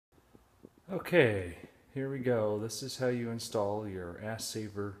Okay, here we go. This is how you install your Ass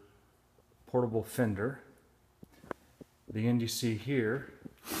Saver portable fender. The end you see here,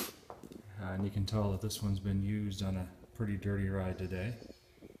 and you can tell that this one's been used on a pretty dirty ride today.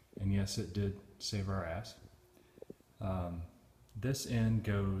 And yes, it did save our ass. This end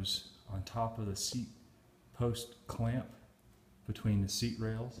goes on top of the seat post clamp between the seat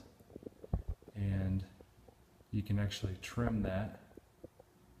rails, and you can actually trim that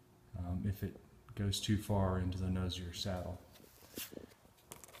if it goes too far into the nose of your saddle.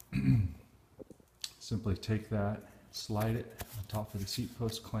 Simply take that, slide it on top of the seat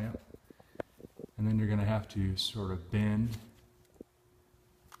post clamp, and then you're going to have to sort of bend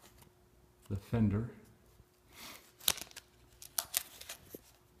the fender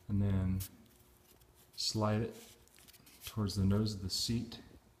and then slide it towards the nose of the seat,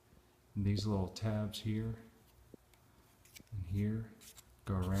 and these little tabs here and here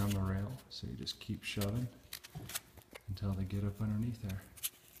go around the rail, so you just keep shoving until they get up underneath there.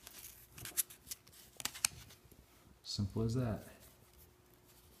 Simple as that.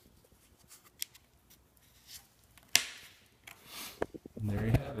 And there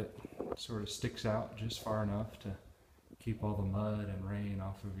you have it. It sort of sticks out just far enough to keep all the mud and rain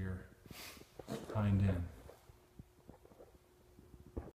off of your hind end.